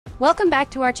Welcome back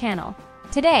to our channel.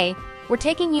 Today, we're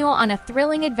taking you on a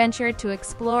thrilling adventure to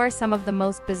explore some of the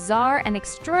most bizarre and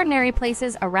extraordinary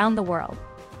places around the world.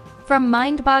 From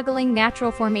mind-boggling natural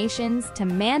formations to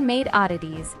man-made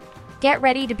oddities, get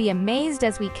ready to be amazed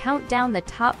as we count down the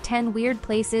top 10 weird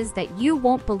places that you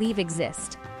won't believe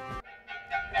exist.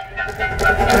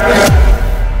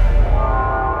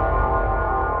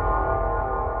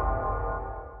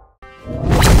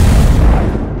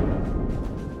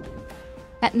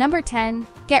 At number 10,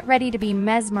 get ready to be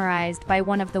mesmerized by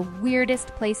one of the weirdest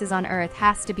places on Earth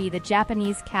has to be the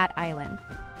Japanese Cat Island.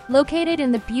 Located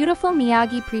in the beautiful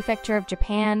Miyagi Prefecture of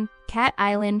Japan, Cat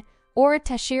Island, or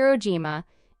Tashirojima,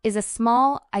 is a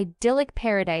small, idyllic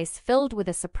paradise filled with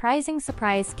a surprising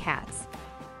surprise cats.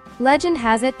 Legend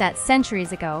has it that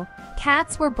centuries ago,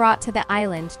 cats were brought to the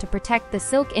island to protect the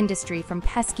silk industry from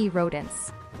pesky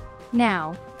rodents.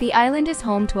 Now, the island is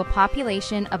home to a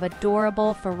population of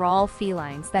adorable feral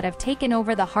felines that have taken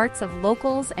over the hearts of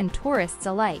locals and tourists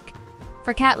alike.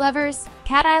 For cat lovers,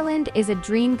 Cat Island is a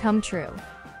dream come true.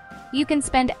 You can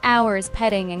spend hours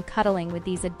petting and cuddling with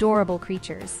these adorable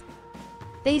creatures.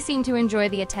 They seem to enjoy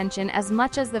the attention as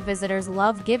much as the visitors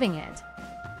love giving it.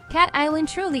 Cat Island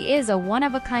truly is a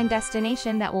one-of-a-kind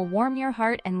destination that will warm your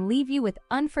heart and leave you with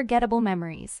unforgettable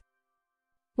memories.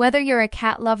 Whether you're a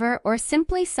cat lover or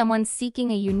simply someone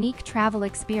seeking a unique travel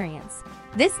experience,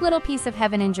 this little piece of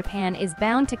heaven in Japan is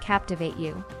bound to captivate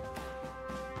you.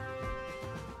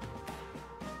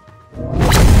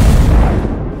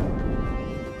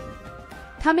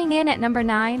 Coming in at number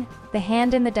 9, the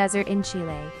Hand in the Desert in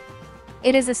Chile.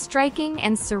 It is a striking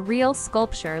and surreal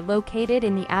sculpture located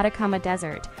in the Atacama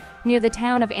Desert, near the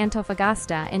town of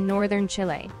Antofagasta in northern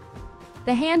Chile.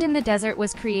 The Hand in the Desert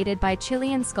was created by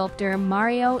Chilean sculptor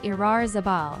Mario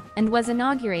Irarzábal and was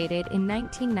inaugurated in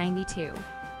 1992.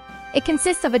 It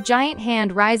consists of a giant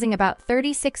hand rising about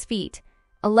 36 feet,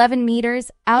 11 meters,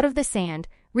 out of the sand,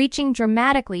 reaching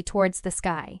dramatically towards the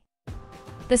sky.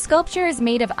 The sculpture is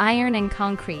made of iron and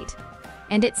concrete,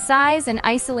 and its size and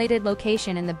isolated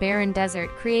location in the barren desert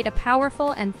create a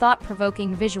powerful and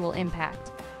thought-provoking visual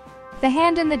impact. The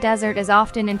Hand in the Desert is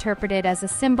often interpreted as a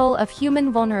symbol of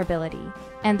human vulnerability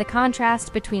and the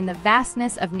contrast between the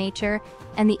vastness of nature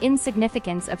and the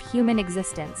insignificance of human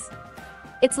existence.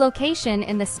 Its location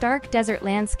in the stark desert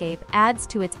landscape adds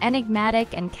to its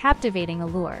enigmatic and captivating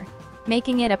allure,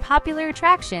 making it a popular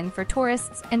attraction for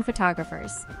tourists and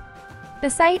photographers.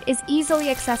 The site is easily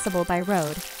accessible by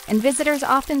road, and visitors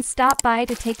often stop by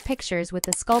to take pictures with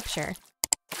the sculpture.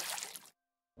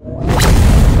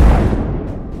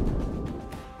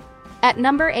 At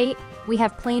number 8, we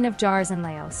have Plain of Jars in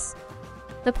Laos.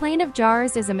 The Plain of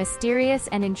Jars is a mysterious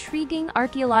and intriguing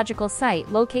archaeological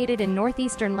site located in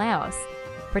northeastern Laos,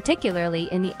 particularly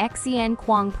in the Xian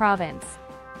Quang province.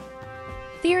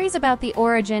 Theories about the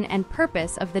origin and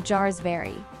purpose of the jars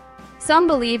vary. Some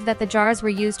believe that the jars were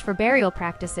used for burial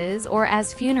practices or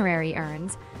as funerary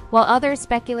urns, while others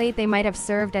speculate they might have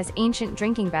served as ancient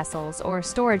drinking vessels or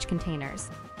storage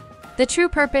containers. The true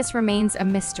purpose remains a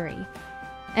mystery,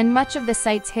 and much of the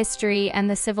site's history and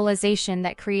the civilization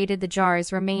that created the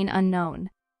jars remain unknown.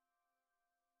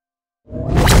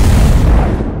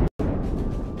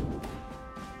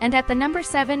 And at the number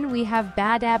 7, we have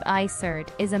Badab-e Surt,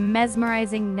 is a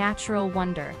mesmerizing natural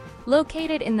wonder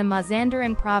located in the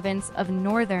Mazandaran province of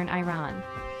northern Iran.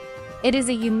 It is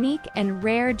a unique and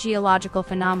rare geological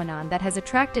phenomenon that has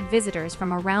attracted visitors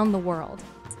from around the world.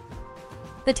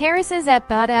 The terraces at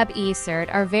Badab-e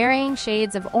Surt are varying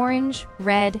shades of orange,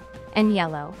 red, and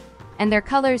yellow, and their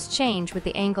colors change with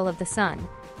the angle of the sun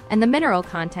and the mineral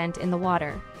content in the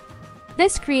water.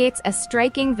 This creates a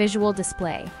striking visual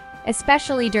display,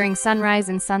 especially during sunrise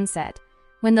and sunset,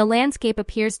 when the landscape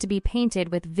appears to be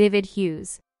painted with vivid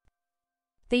hues.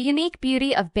 The unique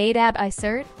beauty of Badab-e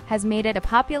Surt has made it a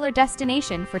popular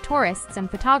destination for tourists and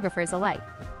photographers alike.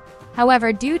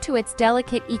 However, due to its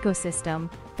delicate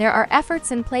ecosystem, there are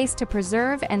efforts in place to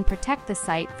preserve and protect the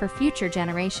site for future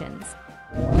generations.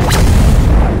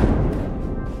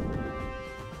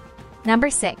 Number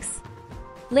 6.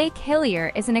 Lake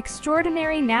Hillier is an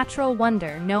extraordinary natural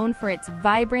wonder known for its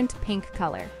vibrant pink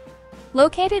color.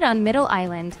 Located on Middle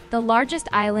Island, the largest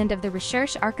island of the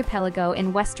Recherche Archipelago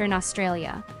in Western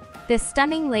Australia, this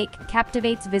stunning lake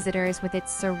captivates visitors with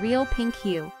its surreal pink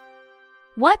hue.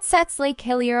 What sets Lake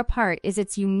Hillier apart is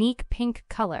its unique pink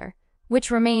color,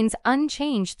 which remains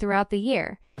unchanged throughout the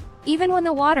year, even when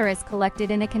the water is collected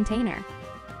in a container.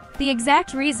 The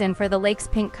exact reason for the lake's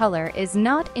pink color is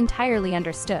not entirely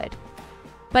understood,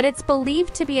 but it's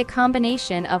believed to be a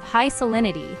combination of high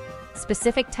salinity,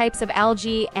 specific types of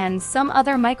algae, and some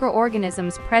other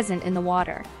microorganisms present in the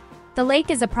water. The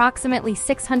lake is approximately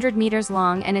 600 meters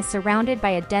long and is surrounded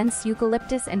by a dense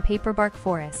eucalyptus and paperbark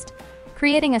forest,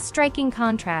 creating a striking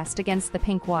contrast against the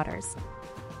pink waters.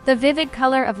 The vivid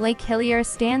color of Lake Hillier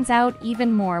stands out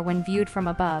even more when viewed from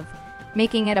above,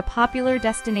 making it a popular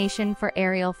destination for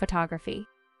aerial photography.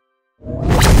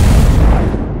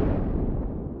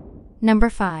 Number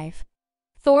 5.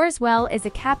 Thor's Well is a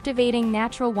captivating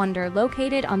natural wonder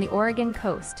located on the Oregon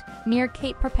coast, near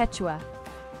Cape Perpetua.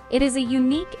 It is a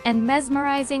unique and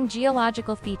mesmerizing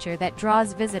geological feature that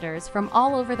draws visitors from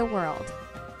all over the world.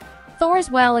 Thor's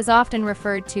Well is often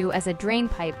referred to as a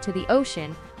drainpipe to the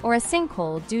ocean or a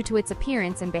sinkhole due to its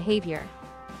appearance and behavior.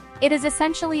 It is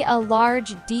essentially a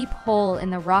large, deep hole in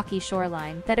the rocky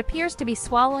shoreline that appears to be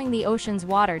swallowing the ocean's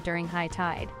water during high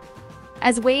tide.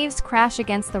 As waves crash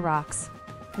against the rocks,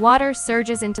 water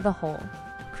surges into the hole,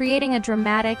 creating a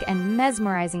dramatic and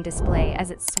mesmerizing display as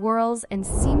it swirls and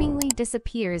seemingly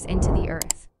disappears into the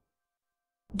earth.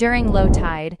 During low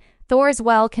tide, Thor's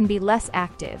Well can be less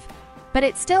active, but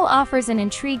it still offers an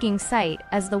intriguing sight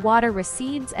as the water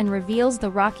recedes and reveals the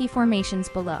rocky formations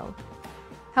below.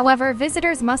 However,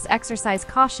 visitors must exercise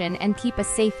caution and keep a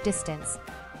safe distance,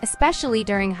 especially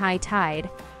during high tide,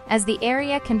 as the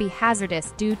area can be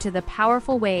hazardous due to the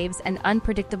powerful waves and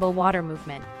unpredictable water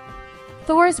movement.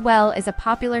 Thor's Well is a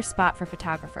popular spot for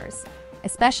photographers,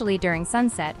 especially during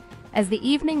sunset, as the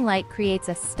evening light creates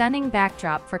a stunning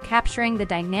backdrop for capturing the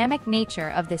dynamic nature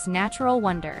of this natural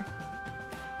wonder.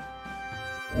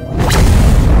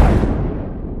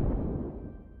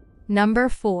 Number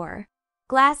 4.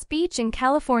 Glass Beach in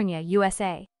California,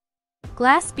 USA.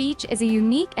 Glass Beach is a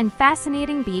unique and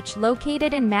fascinating beach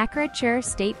located in McRae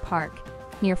State Park,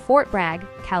 near Fort Bragg,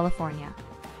 California.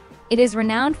 It is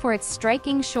renowned for its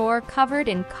striking shore covered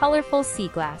in colorful sea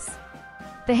glass.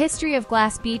 The history of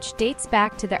Glass Beach dates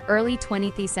back to the early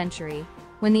 20th century,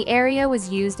 when the area was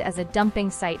used as a dumping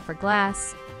site for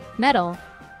glass, metal,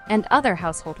 and other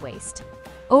household waste.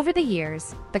 Over the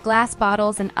years, the glass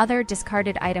bottles and other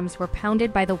discarded items were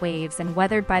pounded by the waves and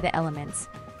weathered by the elements,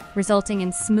 resulting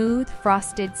in smooth,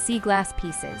 frosted sea glass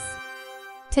pieces.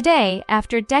 Today,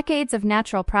 after decades of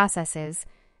natural processes,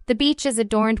 the beach is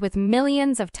adorned with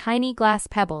millions of tiny glass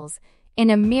pebbles in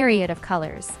a myriad of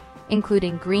colors,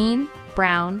 including green,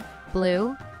 brown,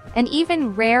 blue, and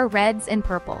even rare reds and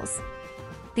purples.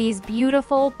 These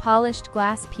beautiful, polished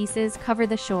glass pieces cover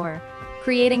the shore,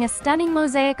 creating a stunning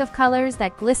mosaic of colors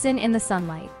that glisten in the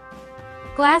sunlight.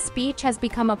 Glass Beach has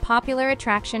become a popular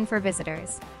attraction for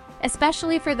visitors,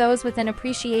 especially for those with an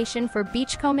appreciation for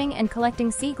beachcombing and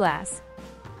collecting sea glass.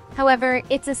 However,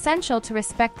 it's essential to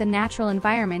respect the natural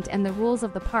environment and the rules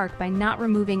of the park by not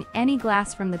removing any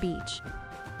glass from the beach.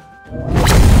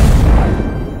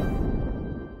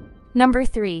 Number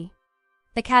 3.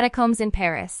 The Catacombs in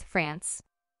Paris, France.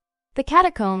 The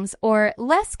Catacombs, or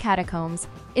Les Catacombs,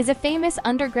 is a famous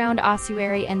underground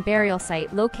ossuary and burial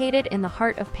site located in the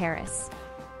heart of Paris.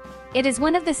 It is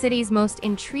one of the city's most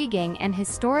intriguing and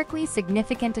historically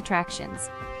significant attractions.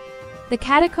 The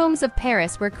Catacombs of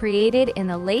Paris were created in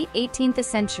the late 18th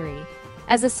century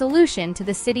as a solution to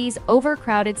the city's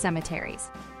overcrowded cemeteries.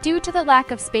 Due to the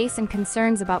lack of space and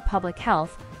concerns about public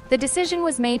health, the decision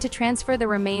was made to transfer the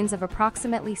remains of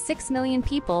approximately 6 million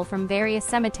people from various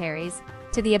cemeteries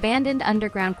to the abandoned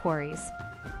underground quarries.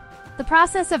 The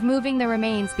process of moving the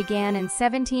remains began in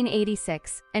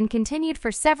 1786 and continued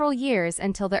for several years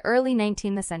until the early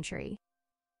 19th century.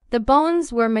 The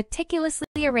bones were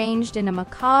meticulously arranged in a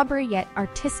macabre yet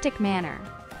artistic manner,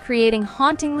 creating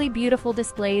hauntingly beautiful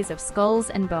displays of skulls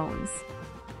and bones.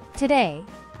 Today,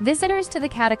 visitors to the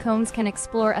catacombs can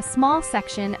explore a small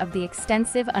section of the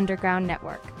extensive underground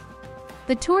network.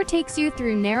 The tour takes you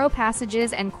through narrow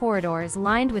passages and corridors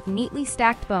lined with neatly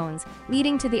stacked bones,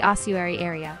 leading to the ossuary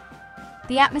area.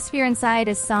 The atmosphere inside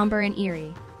is somber and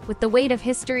eerie, with the weight of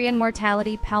history and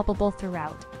mortality palpable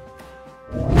throughout.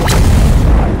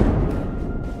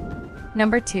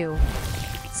 Number 2.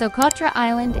 Socotra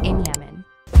Island in Yemen.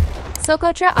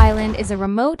 Socotra Island is a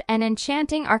remote and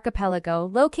enchanting archipelago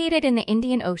located in the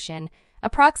Indian Ocean,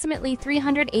 approximately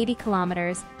 380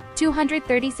 kilometers,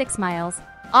 236 miles,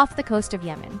 off the coast of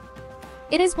Yemen.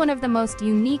 It is one of the most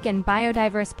unique and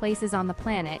biodiverse places on the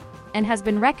planet and has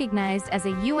been recognized as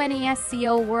a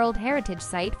UNESCO World Heritage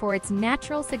Site for its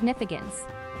natural significance.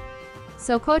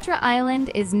 Socotra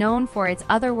Island is known for its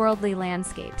otherworldly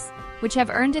landscapes, which have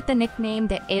earned it the nickname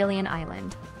the Alien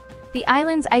Island. The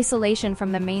island's isolation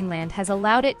from the mainland has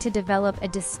allowed it to develop a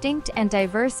distinct and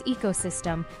diverse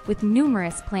ecosystem with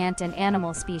numerous plant and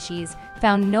animal species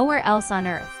found nowhere else on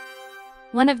Earth.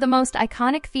 One of the most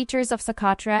iconic features of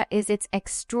Socotra is its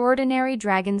extraordinary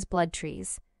dragon's blood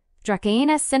trees,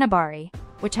 Dracaena cinnabari,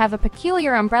 which have a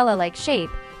peculiar umbrella-like shape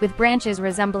with branches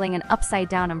resembling an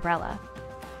upside-down umbrella.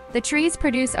 The trees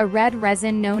produce a red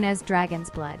resin known as dragon's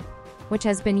blood, which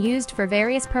has been used for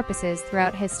various purposes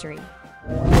throughout history.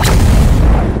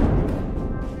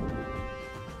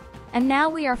 And now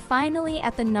we are finally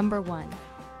at the number 1.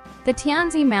 The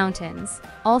Tianzi Mountains,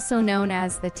 also known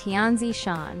as the Tianzi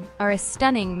Shan, are a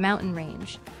stunning mountain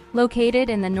range located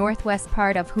in the northwest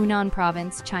part of Hunan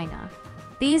Province, China.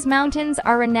 These mountains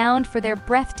are renowned for their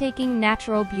breathtaking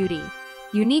natural beauty,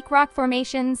 unique rock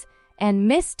formations, and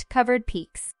mist-covered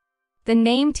peaks. The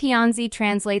name Tianzi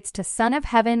translates to Son of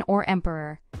Heaven or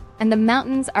Emperor, and the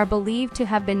mountains are believed to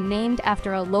have been named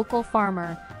after a local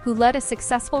farmer who led a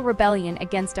successful rebellion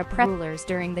against oppressed rulers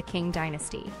during the Qing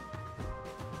dynasty.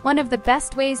 One of the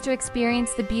best ways to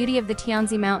experience the beauty of the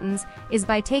Tianzi Mountains is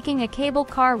by taking a cable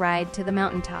car ride to the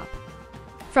mountaintop.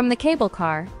 From the cable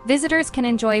car, visitors can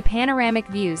enjoy panoramic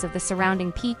views of the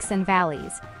surrounding peaks and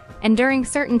valleys, and during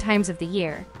certain times of the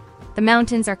year, the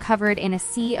mountains are covered in a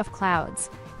sea of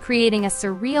clouds, creating a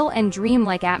surreal and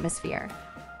dreamlike atmosphere.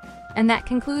 And that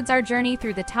concludes our journey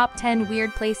through the top 10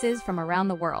 weird places from around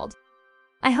the world.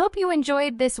 I hope you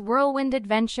enjoyed this whirlwind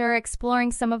adventure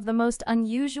exploring some of the most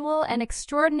unusual and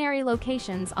extraordinary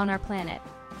locations on our planet.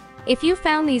 If you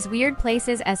found these weird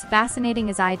places as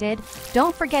fascinating as I did,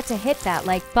 don't forget to hit that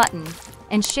like button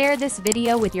and share this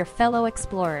video with your fellow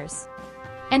explorers.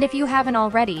 And if you haven't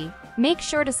already, make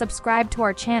sure to subscribe to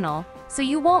our channel so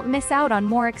you won't miss out on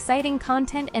more exciting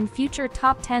content and future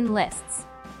top 10 lists.